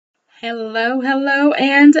Hello, hello,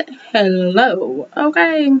 and hello.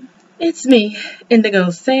 Okay, it's me, Indigo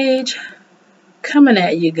Sage, coming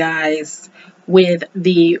at you guys with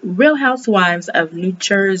the Real Housewives of New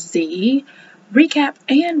Jersey recap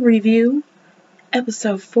and review,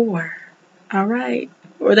 episode 4. All right,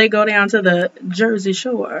 where they go down to the Jersey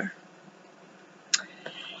Shore.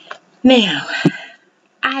 Now,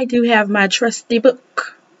 I do have my trusty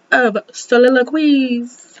book of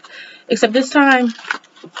soliloquies, except this time,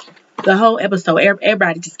 the whole episode,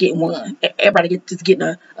 everybody just getting one. Everybody just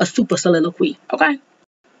getting a super soliloquy, okay?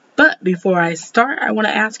 But before I start, I want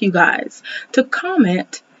to ask you guys to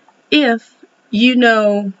comment if you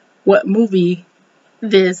know what movie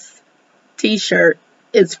this t-shirt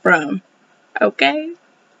is from, okay?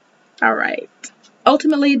 All right.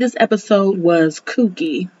 Ultimately, this episode was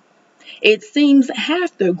kooky. It seems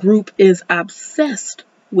half the group is obsessed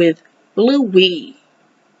with Bluey.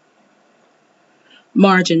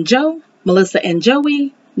 Marge and Joe, Melissa and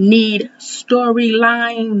Joey need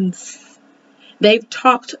storylines. They've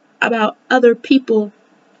talked about other people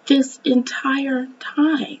this entire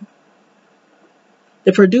time.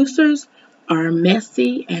 The producers are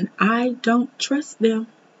messy and I don't trust them.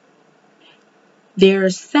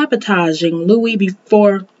 They're sabotaging Louis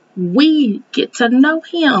before we get to know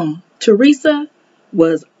him. Teresa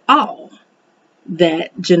was all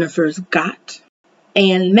that Jennifer's got.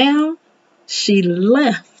 And now she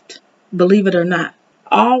left, believe it or not.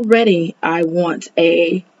 Already, I want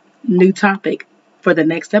a new topic for the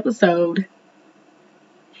next episode.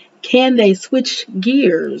 Can they switch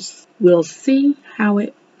gears? We'll see how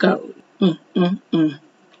it goes.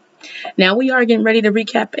 Now, we are getting ready to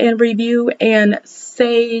recap and review and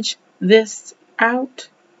sage this out,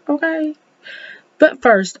 okay? But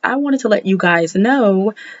first, I wanted to let you guys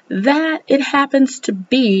know that it happens to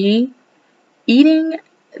be Eating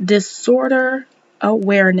Disorder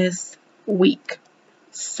Awareness Week.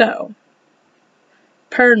 So,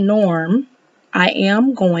 per norm, I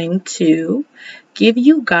am going to give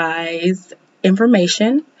you guys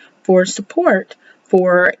information for support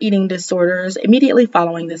for eating disorders immediately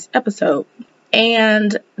following this episode.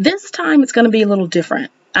 And this time it's going to be a little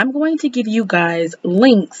different. I'm going to give you guys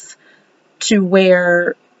links to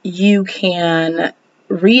where you can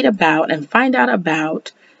read about and find out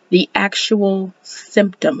about the actual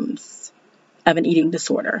symptoms of an eating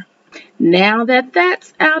disorder. Now that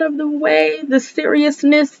that's out of the way, the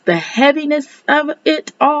seriousness, the heaviness of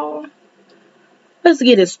it all, let's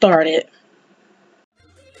get it started.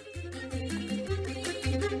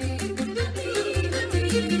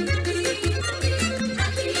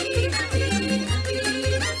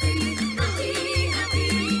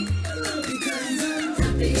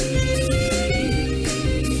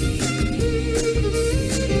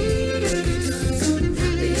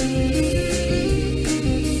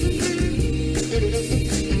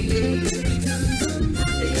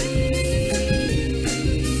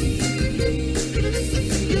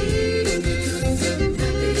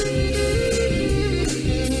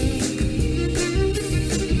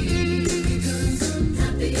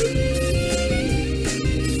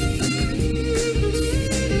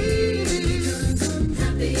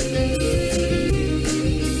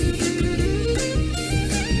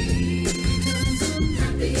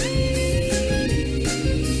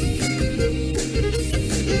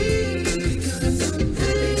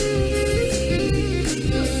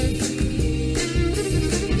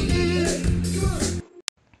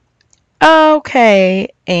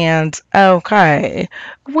 Okay,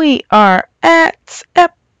 we are at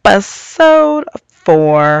episode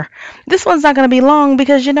 4. This one's not going to be long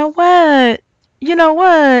because you know what?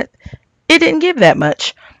 It didn't give that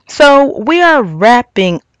much. So we are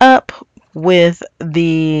wrapping up with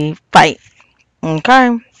the fight.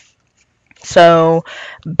 Okay? So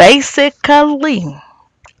basically,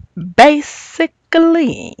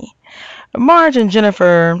 Marge and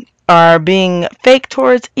Jennifer are being fake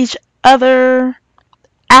towards each other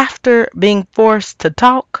after being forced to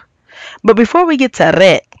talk. But before we get to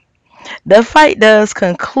that, the fight does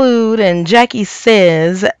conclude and Jackie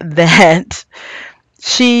says that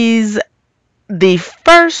she's the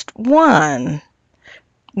first one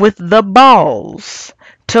with the balls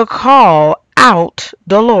to call out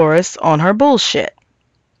Dolores on her bullshit.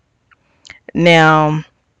 Now,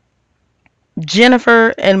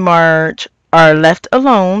 Jennifer and Marge are left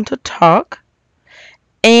alone to talk,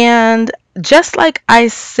 and just like I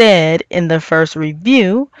said in the first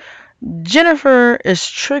review, Jennifer is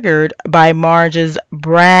triggered by Marge's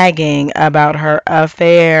bragging about her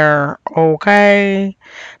affair, okay?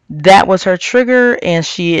 That was her trigger, and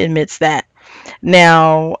she admits that.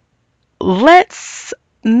 Now, let's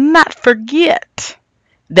not forget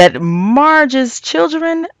that Marge's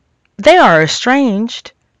children, they are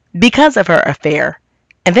estranged because of her affair,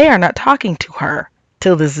 and they are not talking to her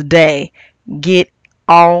till this day. Get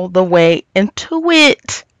all the way into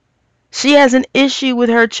it. She has an issue with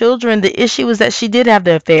her children. The issue is that she did have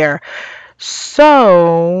the affair.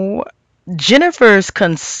 So Jennifer's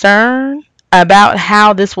concern about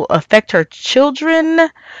how this will affect her children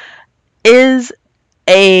is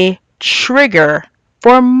a trigger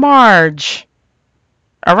for Marge.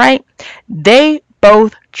 All right? They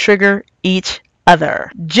both trigger each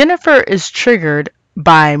other. Jennifer is triggered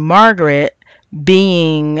by Margaret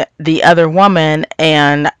being the other woman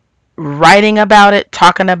and writing about it,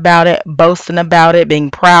 talking about it, boasting about it, being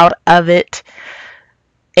proud of it,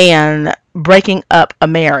 and breaking up a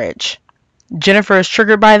marriage. Jennifer is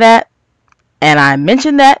triggered by that, and I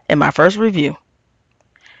mentioned that in my first review.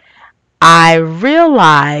 I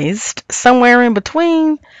realized somewhere in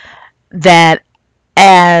between that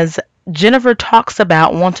as Jennifer talks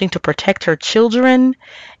about wanting to protect her children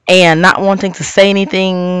and not wanting to say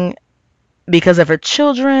anything because of her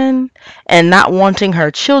children and not wanting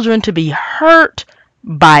her children to be hurt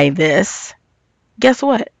by this, guess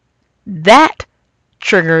what? That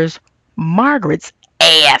triggers Margaret's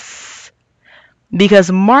ass,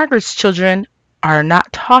 because Margaret's children are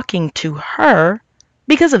not talking to her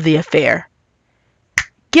because of the affair.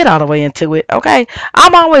 Get all the way into it, okay?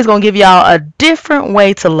 I'm always going to give y'all a different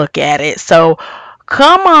way to look at it. So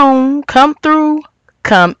come on, come through,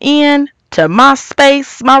 come in to my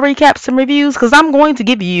space, my recaps and reviews, because I'm going to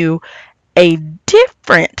give you a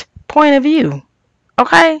different point of view,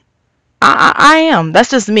 okay? I am. That's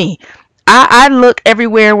just me. I look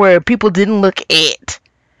everywhere where people didn't look at.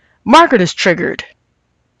 Margaret is triggered.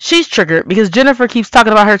 She's triggered because Jennifer keeps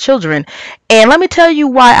talking about her children. And let me tell you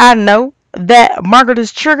why I know that Margaret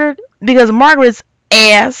is triggered. Because Margaret's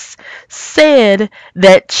ass said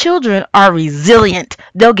that children are resilient.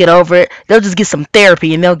 They'll get over it. They'll just get some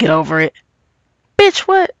therapy and they'll get over it. Bitch,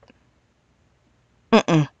 what?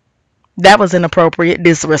 That was inappropriate,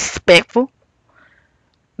 disrespectful.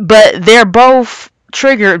 But they're both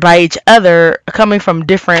triggered by each other coming from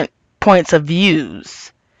different points of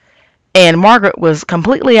views. And Margaret was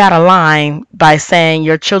completely out of line by saying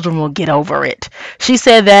your children will get over it. She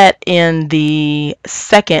said that in the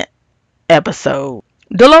second episode.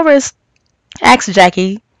 Dolores asked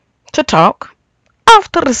Jackie to talk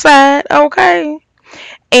off to the side, okay?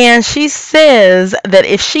 And she says that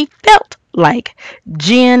if she felt like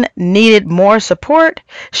Jen needed more support,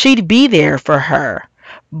 she'd be there for her.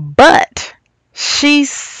 But she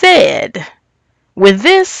said, with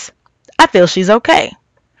this, I feel she's okay.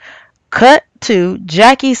 Cut to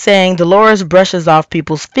Jackie saying Dolores brushes off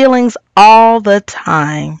people's feelings all the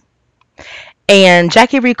time. And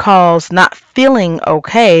Jackie recalls not feeling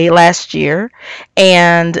okay last year.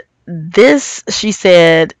 And this, she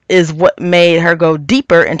said, is what made her go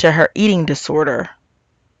deeper into her eating disorder.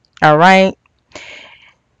 All right.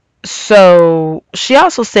 So she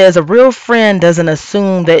also says a real friend doesn't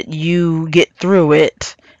assume that you get through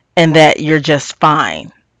it and that you're just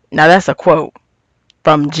fine. Now that's a quote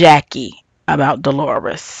from Jackie about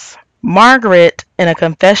Dolores. Margaret, in a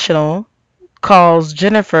confessional, calls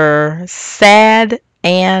Jennifer sad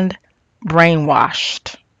and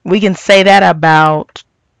brainwashed. We can say that about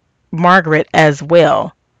Margaret as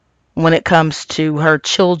well when it comes to her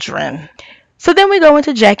children. So then we go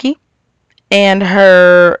into Jackie and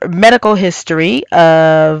her medical history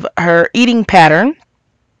of her eating pattern.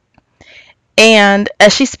 And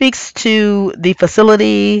as she speaks to the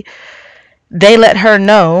facility, they let her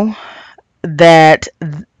know that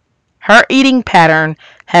her eating pattern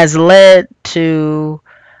has led to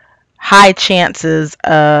high chances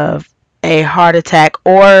of a heart attack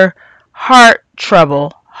or heart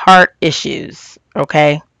trouble, heart issues,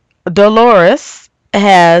 okay? Dolores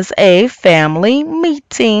has a family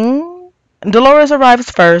meeting. Dolores arrives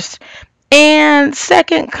first, and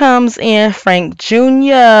second comes in Frank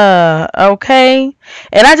Jr., okay?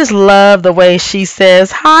 And I just love the way she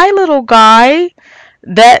says, "Hi, little guy."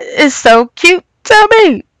 That is so cute to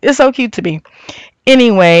me. It's so cute to me.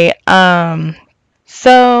 Anyway,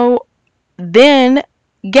 so then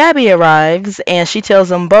Gabby arrives, and she tells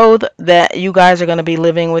them both that you guys are going to be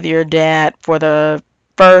living with your dad for the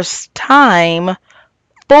first time,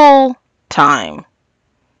 full time.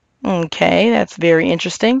 Okay, that's very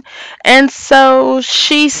interesting. And so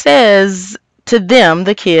she says to them,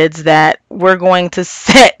 the kids, that we're going to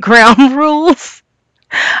set ground rules.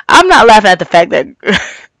 I'm not laughing at the fact that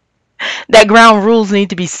that ground rules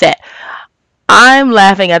need to be set. I'm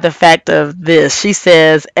laughing at the fact of this. She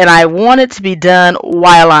says, and I want it to be done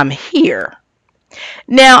while I'm here.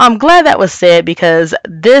 Now, I'm glad that was said because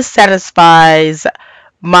this satisfies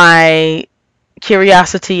my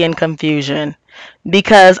curiosity and confusion.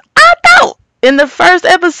 Because I thought in the first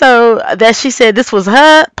episode that she said this was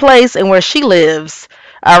her place and where she lives.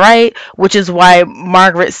 All right. Which is why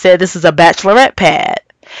Margaret said this is a bachelorette pad.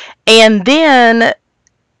 And then,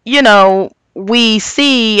 we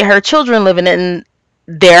see her children living in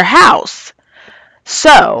their house.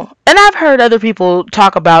 So, and I've heard other people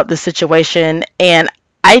talk about the situation, and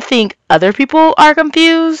I think other people are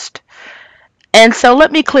confused. And so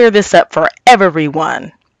let me clear this up for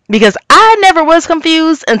everyone. Because I never was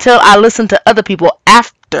confused until I listened to other people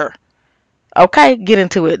after. Okay, get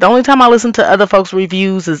into it. The only time I listen to other folks'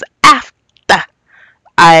 reviews is after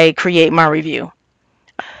I create my review.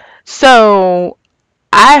 So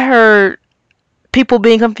I heard people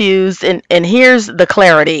being confused, and here's the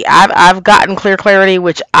clarity. I've gotten clarity,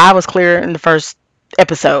 which I was clear in the first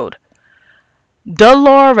episode.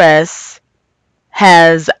 Dolores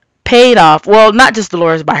has paid off, well, not just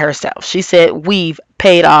Dolores by herself. She said we've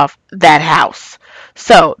paid off that house.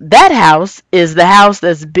 So that house is the house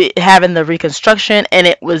that's having the reconstruction, and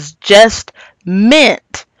it was just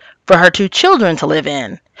meant for her two children to live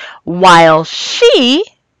in, while she,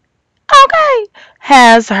 okay,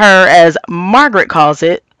 has her, as Margaret calls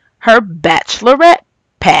it, her bachelorette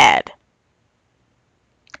pad,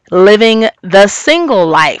 living the single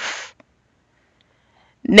life.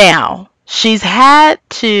 Now, she's had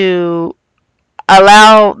to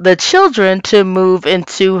allow the children to move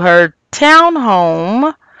into her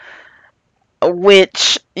townhome,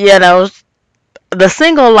 which, the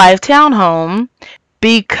single life townhome,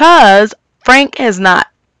 because Frank has not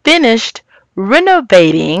finished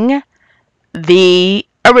renovating the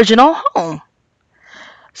original home.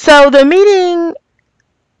 So the meeting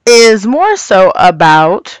is more so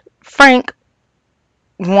about Frank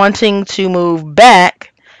wanting to move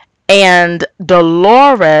back and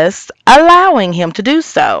Dolores allowing him to do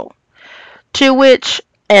so. To which,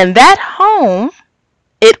 in that home,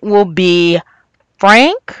 it will be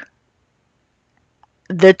Frank,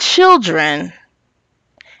 the children,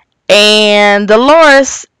 and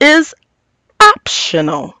Dolores is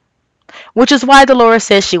optional. Which is why Dolores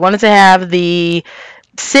says she wanted to have the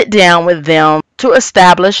sit down with them to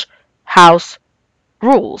establish house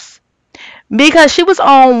rules. Because she was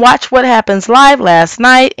on Watch What Happens Live last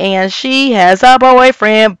night, and she has a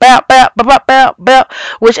boyfriend,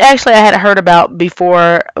 which actually I hadn't heard about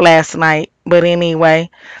before last night. But anyway,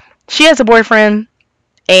 she has a boyfriend,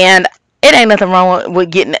 and it ain't nothing wrong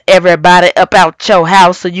with getting everybody up out your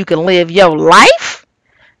house so you can live your life.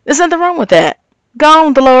 There's nothing wrong with that. Go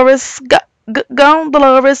on, Dolores. Go on,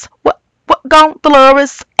 Dolores. What? Go on,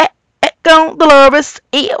 Dolores. Go on, Dolores.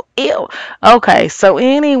 Ew. Okay, so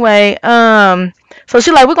anyway, so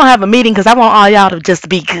she like, we're gonna have a meeting because I want all y'all to just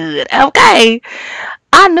be good. Okay.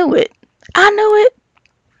 I knew it. I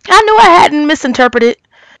knew I hadn't misinterpreted.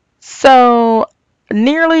 So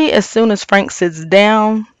nearly as soon as Frank sits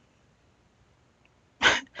down,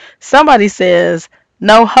 somebody says,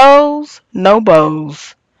 no hoes, no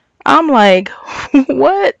bows. I'm like,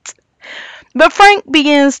 what? But Frank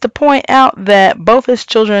begins to point out that both his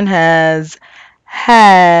children has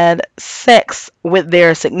had sex with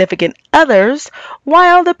their significant others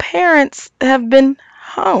while the parents have been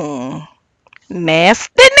home.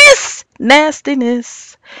 Nastiness.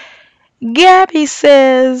 Gabby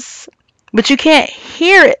says, but you can't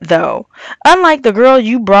hear it though. Unlike the girl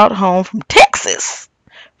you brought home from Texas.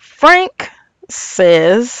 Frank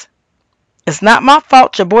says, it's not my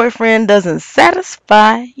fault your boyfriend doesn't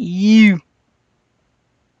satisfy you.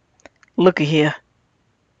 Look at here.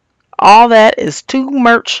 All that is too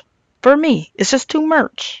much for me. It's just too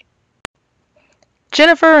much.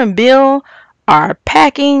 Jennifer and Bill are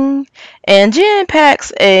packing, and Jen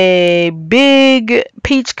packs a big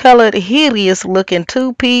peach-colored, hideous-looking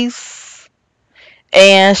two-piece,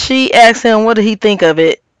 and she asks him what did he think of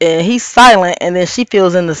it, and he's silent, and then she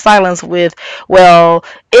fills in the silence with, well,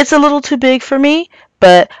 it's a little too big for me,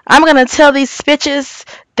 but I'm going to tell these bitches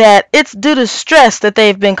that it's due to stress that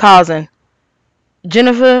they've been causing.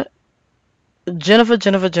 Jennifer.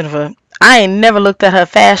 I ain't never looked at her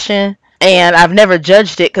fashion, and I've never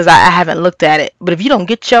judged it because I haven't looked at it. But if you don't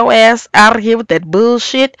get your ass out of here with that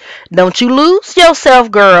bullshit, don't you lose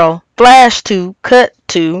yourself, girl. Cut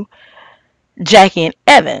to Jackie and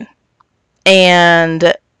Evan.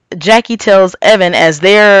 And Jackie tells Evan as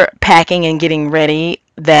they're packing and getting ready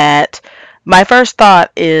that my first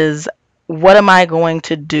thought is, what am I going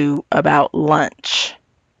to do about lunch?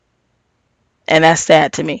 And that's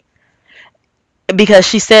sad to me. Because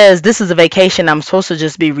she says, this is a vacation, I'm supposed to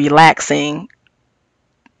just be relaxing.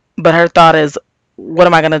 But her thought is, what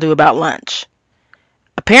am I going to do about lunch?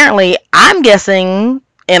 Apparently, I'm guessing,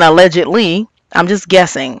 and allegedly, I'm just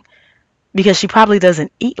guessing, because she probably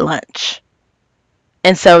doesn't eat lunch.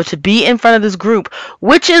 And so to be in front of this group,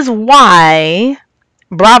 which is why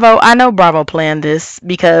Bravo, I know Bravo planned this,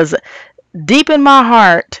 because deep in my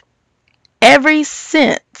heart, ever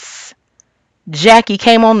since Jackie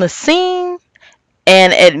came on the scene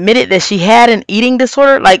and admitted that she had an eating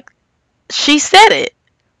disorder, like, she said it.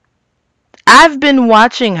 I've been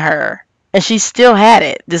watching her, and she still had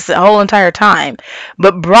it this whole entire time.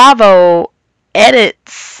 But Bravo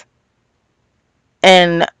edits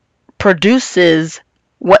and produces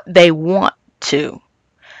what they want to.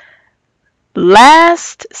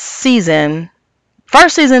 Last season,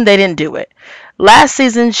 first season, they didn't do it. Last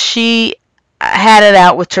season, she had it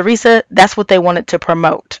out with Teresa. That's what they wanted to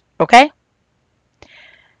promote. Okay?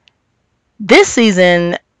 This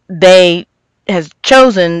season, they has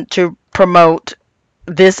chosen to promote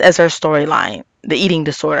this as her storyline, the eating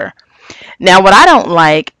disorder. Now, what I don't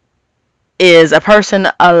like is a person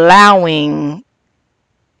allowing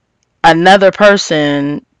another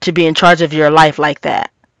person to be in charge of your life like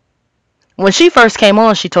that. When she first came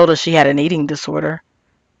on, she told us she had an eating disorder.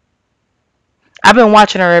 I've been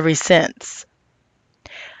watching her ever since.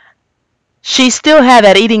 She still had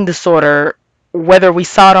that eating disorder, whether we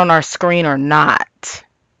saw it on our screen or not.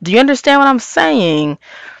 Do you understand what I'm saying?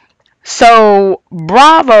 So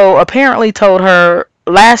Bravo apparently told her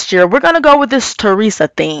last year, we're going to go with this Teresa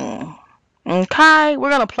thing. Okay, we're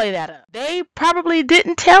going to play that up. They probably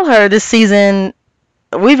didn't tell her this season,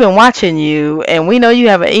 we've been watching you and we know you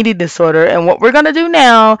have an eating disorder, and what we're going to do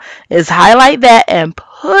now is highlight that and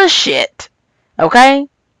push it. Okay?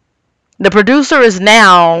 The producer is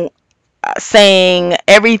now saying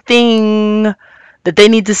everything that they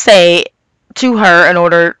need to say to her in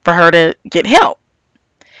order for her to get help.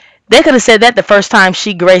 They could have said that the first time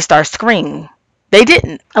she graced our screen. They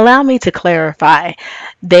didn't. Allow me to clarify.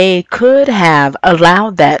 They could have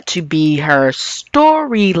allowed that to be her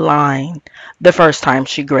storyline the first time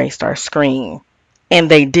she graced our screen.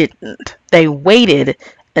 And they didn't. They waited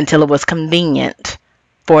until it was convenient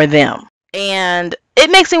for them. And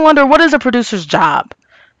it makes me wonder, what is a producer's job?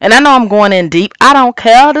 And I know I'm going in deep. I don't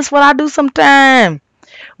care. That's what I do sometimes.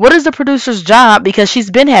 What is the producer's job? Because she's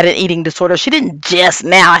been had an eating disorder. She didn't just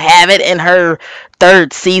now have it in her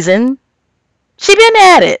third season. She been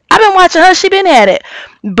at it. I've been watching her. She been at it.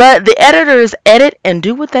 But the editors edit and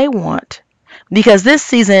do what they want. Because this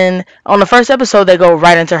season, on the first episode, they go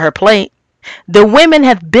right into her plate. The women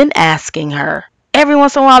have been asking her. Every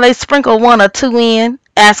once in a while, they sprinkle one or two in,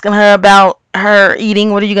 asking her about her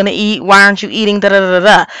eating. What are you going to eat? Why aren't you eating? Da, da, da,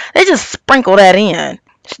 da. They just sprinkle that in.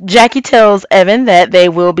 Jackie tells Evan that they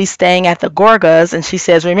will be staying at the Gorgas, and she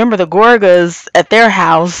says, remember the Gorgas at their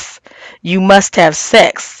house, you must have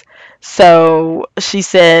sex. So she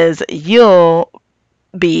says, you'll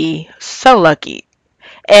be so lucky.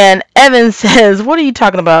 And Evan says, what are you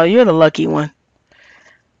talking about? You're the lucky one.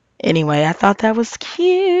 Anyway, I thought that was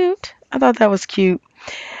cute.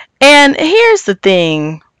 And here's the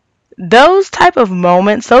thing. Those type of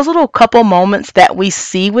moments, those little couple moments that we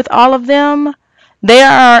see with all of them, they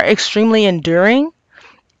are extremely enduring.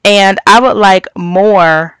 And I would like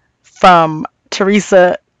more from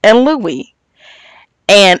Teresa and Louis.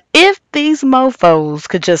 And if these mofos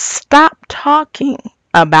could just stop talking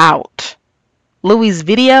about Louis'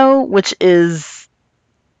 video, which is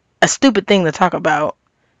a stupid thing to talk about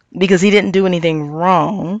because he didn't do anything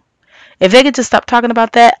wrong. If they could just stop talking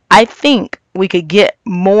about that, I think we could get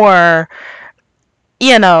more,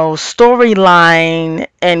 storyline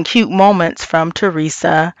and cute moments from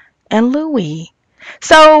Teresa and Louis.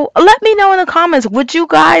 So let me know in the comments, would you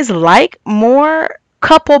guys like more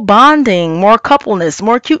couple bonding, more coupleness,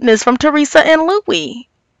 more cuteness from Teresa and Louis?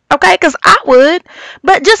 Okay, because I would.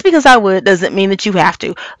 But just because I would doesn't mean that you have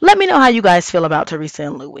to. Let me know how you guys feel about Teresa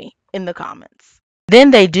and Louis in the comments. Then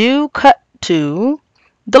they do cut to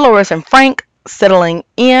Dolores and Frank settling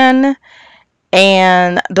in.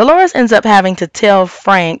 And Dolores ends up having to tell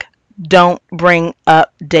Frank, don't bring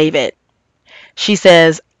up David. She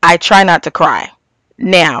says, I try not to cry.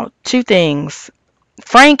 Now, two things.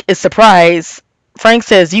 Frank is surprised. Frank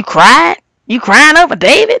says, you cried? You crying over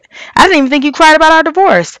David? I didn't even think you cried about our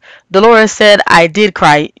divorce. Dolores said, I did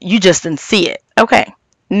cry. You just didn't see it. Okay.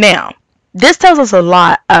 Now, this tells us a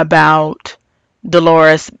lot about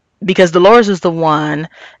Dolores, because Dolores is the one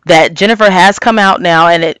that Jennifer has come out now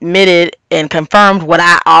and admitted and confirmed what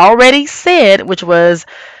I already said, which was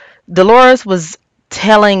Dolores was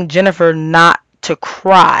telling Jennifer not to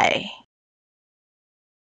cry.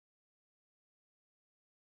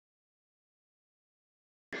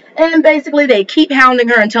 And basically, they keep hounding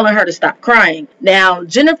her and telling her to stop crying. Now,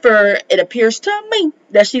 Jennifer, it appears to me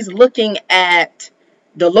that she's looking at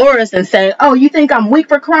Dolores and saying, oh, you think I'm weak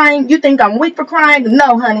for crying? You think I'm weak for crying?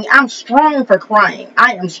 No, honey, I'm strong for crying.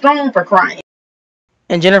 I am strong for crying.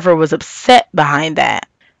 And Jennifer was upset behind that.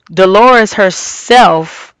 Dolores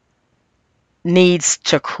herself needs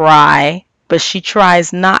to cry, but she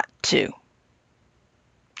tries not to.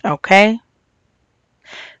 Okay?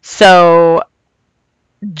 So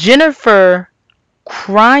Jennifer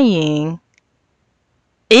crying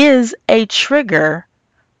is a trigger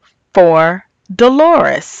for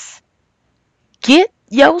Dolores. Get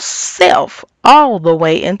yourself all the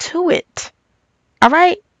way into it. All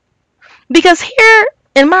right? Because here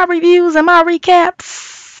in my reviews and my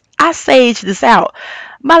recaps, I sage this out.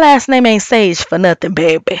 My last name ain't Sage for nothing,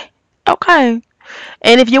 baby. Okay?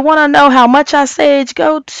 And if you want to know how much I sage,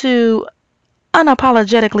 go to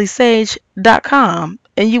unapologeticallysage.com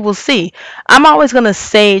and you will see. I'm always going to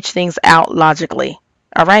sage things out logically.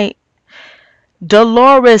 All right?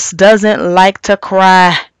 Dolores doesn't like to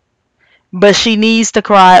cry, but she needs to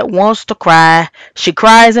cry, wants to cry. She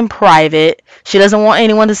cries in private. She doesn't want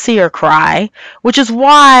anyone to see her cry, which is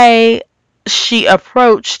why she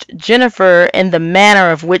approached Jennifer in the manner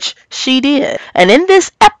of which she did. And in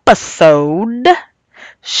this episode,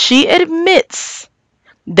 she admits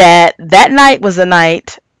that that night was the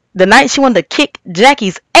night she wanted to kick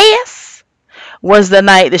Jackie's ass was the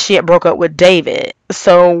night that she had broke up with David.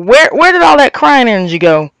 So where did all that crying energy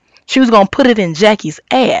go? She was going to put it in Jackie's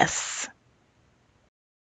ass.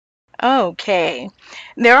 Okay,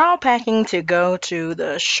 they're all packing to go to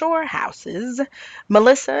the shore houses.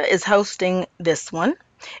 Melissa is hosting this one.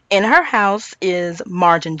 In her house is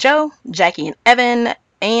Marge and Joe, Jackie and Evan,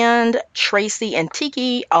 and Tracy and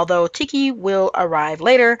Tiki, although Tiki will arrive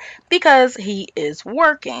later because he is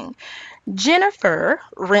working. Jennifer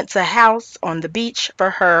rents a house on the beach for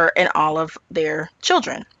her and all of their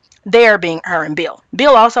children. There being her and Bill.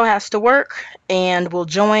 Bill also has to work and will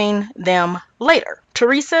join them later.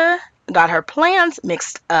 Teresa got her plans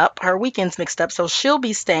mixed up, her weekends mixed up, so she'll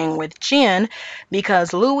be staying with Jen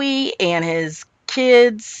because Louis and his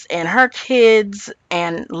kids and her kids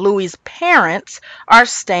and Louis's parents are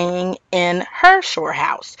staying in her shore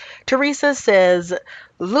house. Teresa says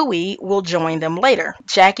Louis will join them later.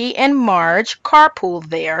 Jackie and Marge carpool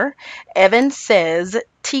there. Evan says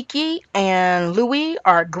Tiki and Louis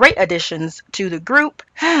are great additions to the group.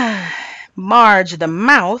 Marge the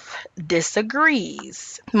mouth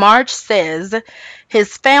disagrees. Marge says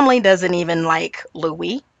his family doesn't even like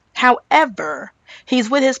Louis. However, he's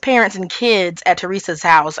with his parents and kids at Teresa's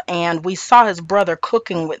house, and we saw his brother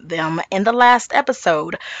cooking with them in the last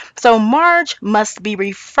episode. So Marge must be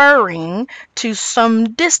referring to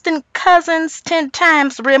some distant cousins 10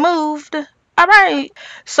 times removed. All right.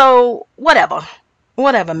 So whatever.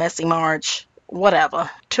 Whatever, Messy Marge. Whatever.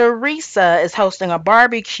 Teresa is hosting a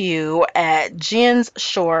barbecue at Jen's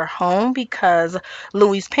shore home because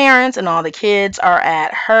Louie's parents and all the kids are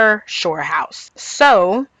at her shore house.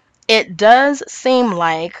 So it does seem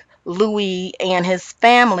like Louis and his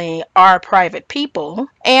family are private people,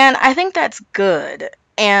 and I think that's good.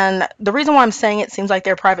 And the reason why I'm saying it seems like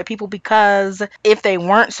they're private people because if they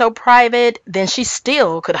weren't so private, then she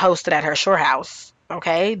still could host it at her shore house.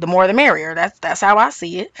 Okay, the more the merrier. That's how I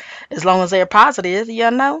see it. As long as they're positive, you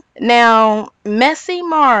know. Now, Messy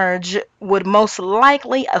Marge would most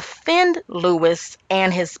likely offend Louis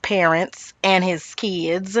and his parents and his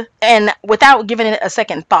kids, and without giving it a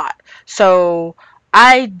second thought. So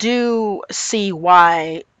I do see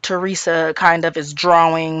why Teresa kind of is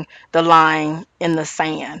drawing the line in the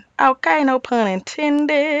sand. Okay, no pun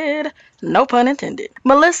intended. No pun intended.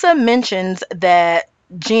 Melissa mentions that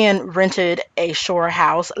Jen rented a shore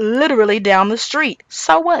house literally down the street.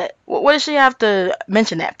 So what? What does she have to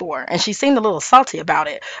mention that for? And she seemed a little salty about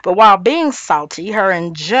it. But while being salty, her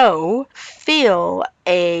and Joe fill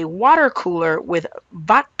a water cooler with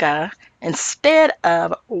vodka instead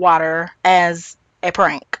of water as a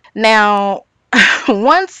prank. Now,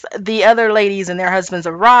 once the other ladies and their husbands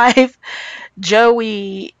arrive,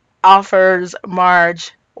 Joey offers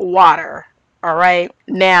Marge water. All right.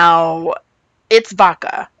 Now, it's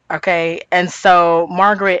vodka, okay? And so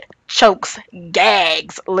Margaret chokes,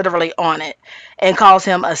 gags literally on it, and calls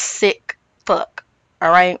him a sick fuck,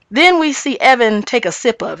 all right? Then we see Evan take a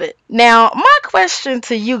sip of it. Now, my question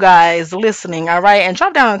to you guys listening, all right? And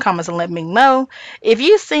drop down in the comments and let me know. If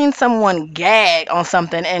you've seen someone gag on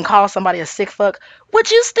something and call somebody a sick fuck, would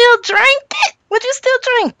you still drink it? Would you still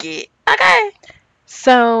drink it? Okay?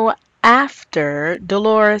 So after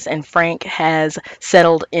Dolores and Frank has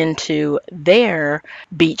settled into their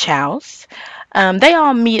beach house, they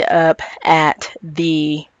all meet up at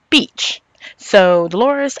the beach. So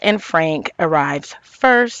Dolores and Frank arrives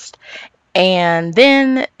first, and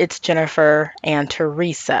then it's Jennifer and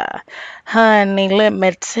Teresa. Honey, let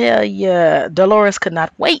me tell you, Dolores could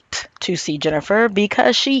not wait to see Jennifer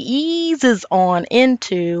because she eases on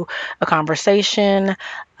into a conversation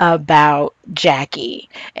about Jackie.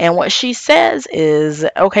 And what she says is,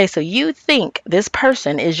 okay, so you think this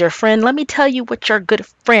person is your friend? Let me tell you what your good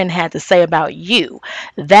friend had to say about you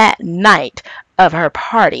that night of her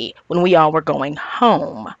party when we all were going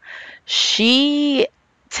home. She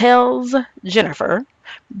tells Jennifer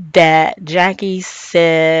that Jackie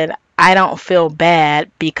said, I don't feel bad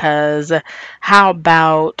because how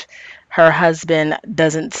about her husband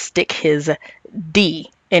doesn't stick his D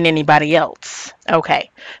in anybody else? Okay,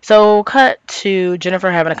 so cut to Jennifer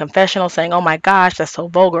having a confessional saying, oh my gosh, that's so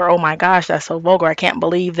vulgar. Oh my gosh, that's so vulgar. I can't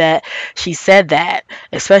believe that she said that,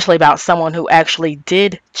 especially about someone who actually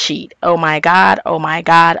did cheat. Oh my God, oh my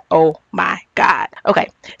God, oh my God. Okay,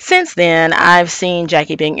 since then, I've seen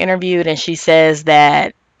Jackie being interviewed, and she says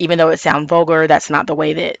that even though it sounds vulgar, that's not the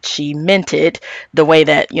way that she meant it, the way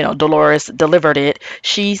that, Dolores delivered it.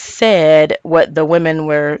 She said what the women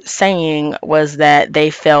were saying was that they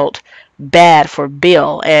felt bad for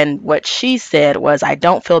Bill. And what she said was, I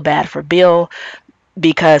don't feel bad for Bill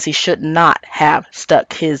because he should not have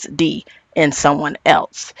stuck his D in someone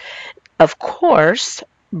else. Of course,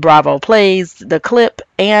 Bravo plays the clip,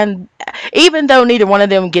 and even though neither one of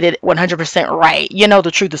them get it 100% right,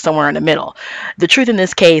 the truth is somewhere in the middle. The truth in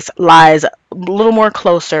this case lies a little more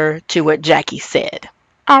closer to what Jackie said.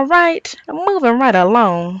 All right, moving right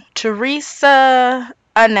along. Teresa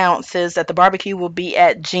announces that the barbecue will be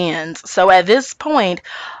at Jen's. So at this point,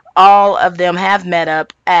 all of them have met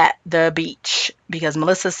up at the beach because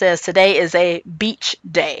Melissa says today is a beach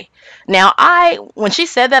day. Now, when she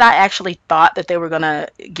said that, I actually thought that they were going to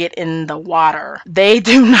get in the water. They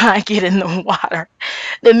do not get in the water.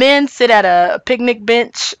 The men sit at a picnic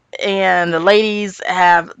bench, and the ladies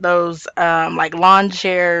have those like lawn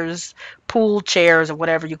chairs, pool chairs, or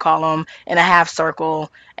whatever you call them, in a half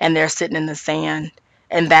circle, and they're sitting in the sand.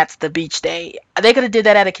 And that's the beach day. They could have did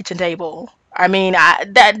that at a kitchen table. I mean,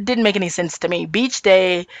 that didn't make any sense to me. Beach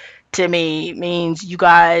day to me means you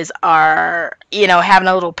guys are, having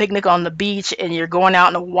a little picnic on the beach, and you're going out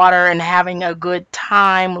in the water and having a good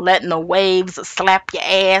time, letting the waves slap your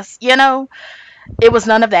ass, It was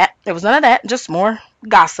none of that. It was none of that. Just more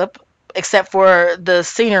gossip, except for the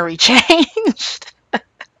scenery changed.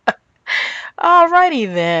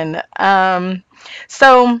 Alrighty then.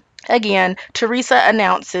 So again, Teresa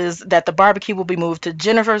announces that the barbecue will be moved to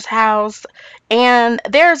Jennifer's house, and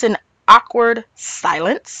there's an awkward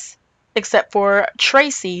silence, except for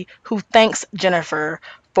Tracy, who thanks Jennifer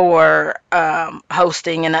for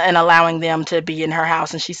hosting and allowing them to be in her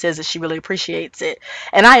house, and she says that she really appreciates it.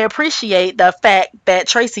 And I appreciate the fact that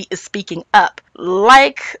Tracy is speaking up,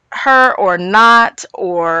 like her or not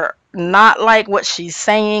like what she's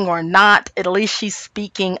saying or not, at least she's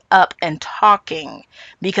speaking up and talking.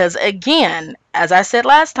 Because again, as I said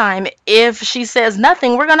last time, if she says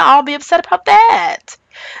nothing, we're going to all be upset about that.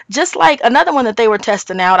 Just like another one that they were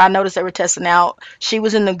testing out, I noticed they were testing out, she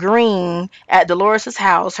was in the green at Dolores's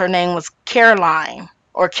house. Her name was Caroline.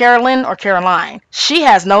 Or Carolyn or Caroline. She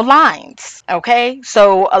has no lines, okay?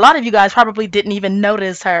 So a lot of you guys probably didn't even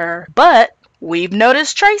notice her. But we've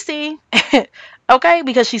noticed Tracy. Okay,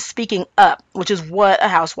 because she's speaking up, which is what a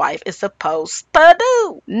housewife is supposed to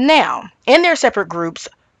do. Now, in their separate groups,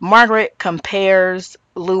 Margaret compares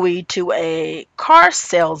Louis to a car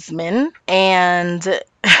salesman, and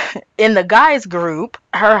in the guys group,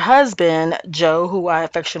 her husband, Joe, who I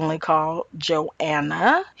affectionately call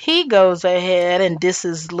Joanna, he goes ahead and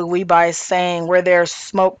disses Louis by saying, where there's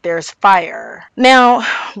smoke, there's fire. Now,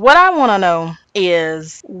 what I want to know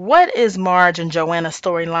is, what is Marge and Joanna's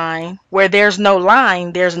storyline? Where there's no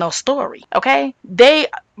line, there's no story, okay?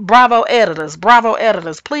 Bravo editors,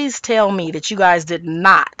 please tell me that you guys did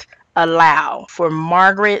not allow for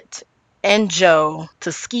Margaret and Joe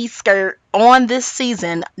to ski skirt on this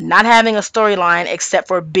season, not having a storyline except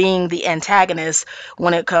for being the antagonist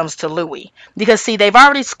when it comes to Louis. Because see, they've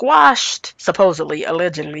already squashed, supposedly,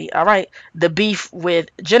 allegedly, all right, the beef with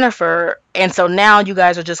Jennifer, and so now you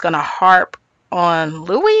guys are just gonna harp on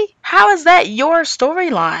Louis? How is that your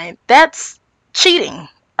storyline? That's cheating.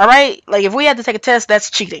 All right, like if we had to take a test, that's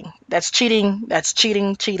cheating. That's cheating. That's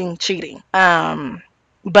cheating.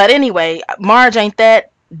 But anyway, Marge ain't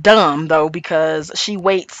that. dumb though, because she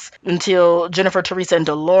waits until Jennifer, Teresa, and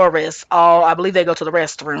Dolores all, I believe they go to the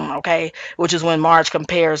restroom, okay? Which is when Marge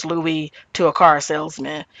compares Louis to a car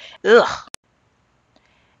salesman. Ugh.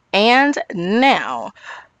 And now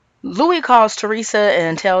Louis calls Teresa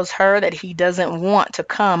and tells her that he doesn't want to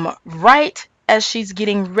come right as she's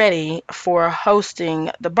getting ready for hosting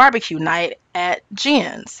the barbecue night at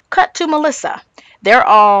Jen's. Cut to Melissa. They're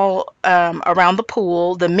all around the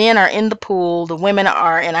pool. The men are in the pool. The women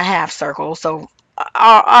are in a half circle. So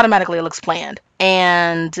automatically it looks planned.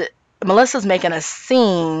 And Melissa's making a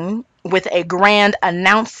scene with a grand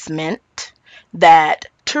announcement that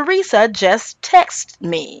Teresa just texted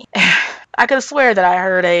me. I could swear that I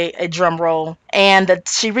heard a drum roll. And that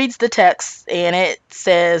she reads the text and it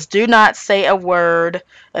says, "Do not say a word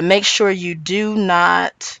and make sure you do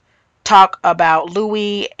not talk about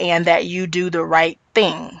Louis and that you do the right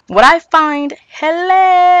thing." What I find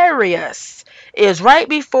hilarious is right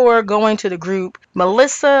before going to the group,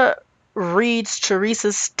 Melissa reads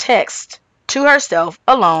Teresa's text to herself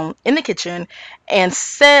alone in the kitchen and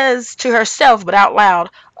says to herself but out loud,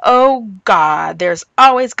 "Oh God, there's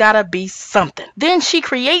always gotta be something." Then she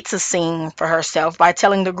creates a scene for herself by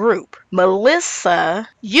telling the group, "Melissa,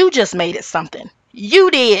 you just made it something. You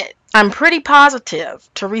did." I'm pretty positive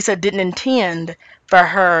Teresa didn't intend for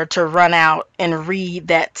her to run out and read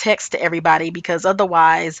that text to everybody, because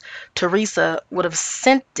otherwise Teresa would have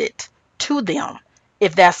sent it to them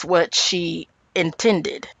if that's what she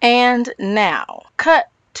intended. And now, cut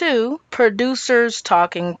to producers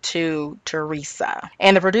talking to Teresa.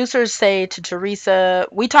 And the producers say to Teresa,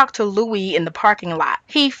 "We talked to Louis in the parking lot.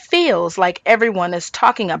 He feels like everyone is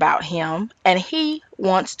talking about him and he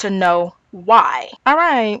wants to know why." All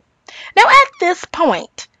right. Now, at this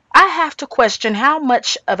point, I have to question how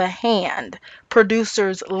much of a hand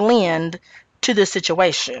producers lend to the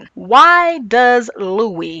situation. Why does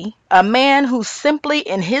Louis, a man who's simply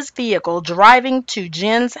in his vehicle driving to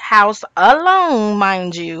Jen's house alone,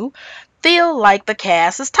 mind you, feel like the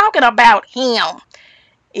cast is talking about him?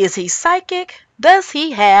 Is he psychic? Does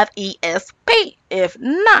he have ESP? If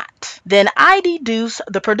not, then I deduce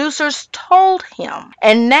the producers told him,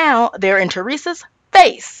 and now they're in Teresa's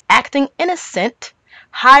face, acting innocent,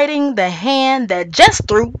 hiding the hand that just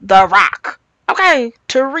threw the rock. Okay,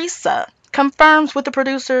 Teresa confirms with the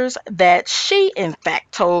producers that she in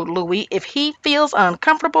fact told Louis if he feels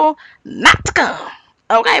uncomfortable not to come.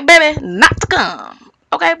 Okay, baby, not to come.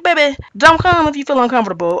 Okay, baby, don't come if you feel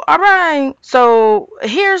uncomfortable. All right. So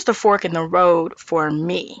here's the fork in the road for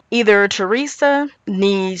me. Either Teresa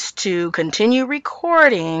needs to continue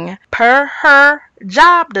recording per her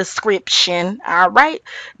job description, all right?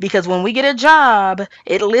 Because when we get a job,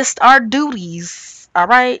 it lists our duties, all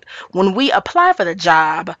right? When we apply for the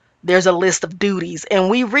job, there's a list of duties, and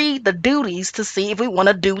we read the duties to see if we want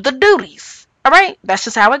to do the duties. All right? That's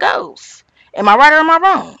just how it goes. Am I right or am I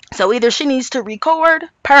wrong? So either she needs to record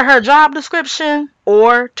per her job description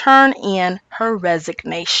or turn in her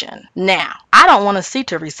resignation. Now, I don't want to see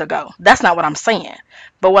Teresa go. That's not what I'm saying.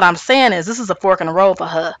 But what I'm saying is this is a fork in the road for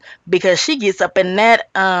her, because she gets up in that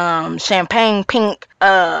champagne pink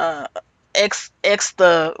the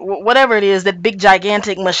whatever it is, that big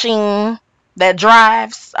gigantic machine that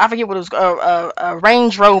drives, I forget what it was, a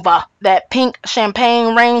Range Rover, that pink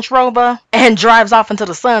champagne Range Rover, and drives off into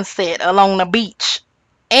the sunset along the beach.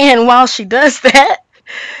 And while she does that,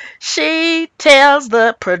 she tells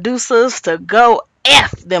the producers to go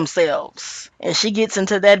F themselves. And she gets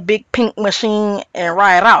into that big pink machine and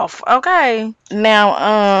ride off. Okay.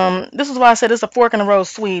 Now, this is why I said it's a fork in the road,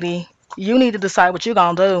 sweetie. You need to decide what you're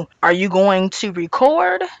gonna do. Are you going to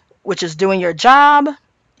record, which is doing your job?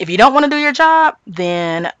 If you don't want to do your job,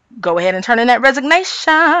 then go ahead and turn in that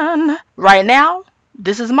resignation. Right now,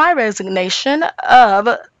 this is my resignation of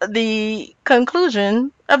the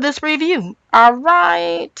conclusion of this review. All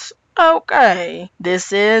right. Okay.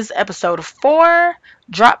 This is episode 4.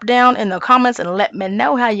 Drop down in the comments and let me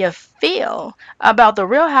know how you feel about the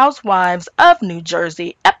Real Housewives of New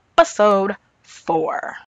Jersey, episode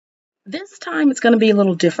 4. This time it's going to be a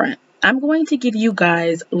little different. I'm going to give you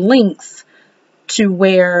guys links to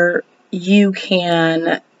where you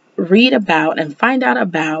can read about and find out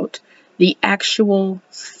about the actual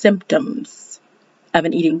symptoms of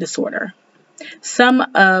an eating disorder. Some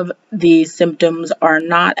of the symptoms are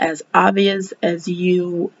not as obvious as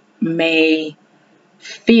you may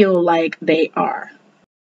feel like they are.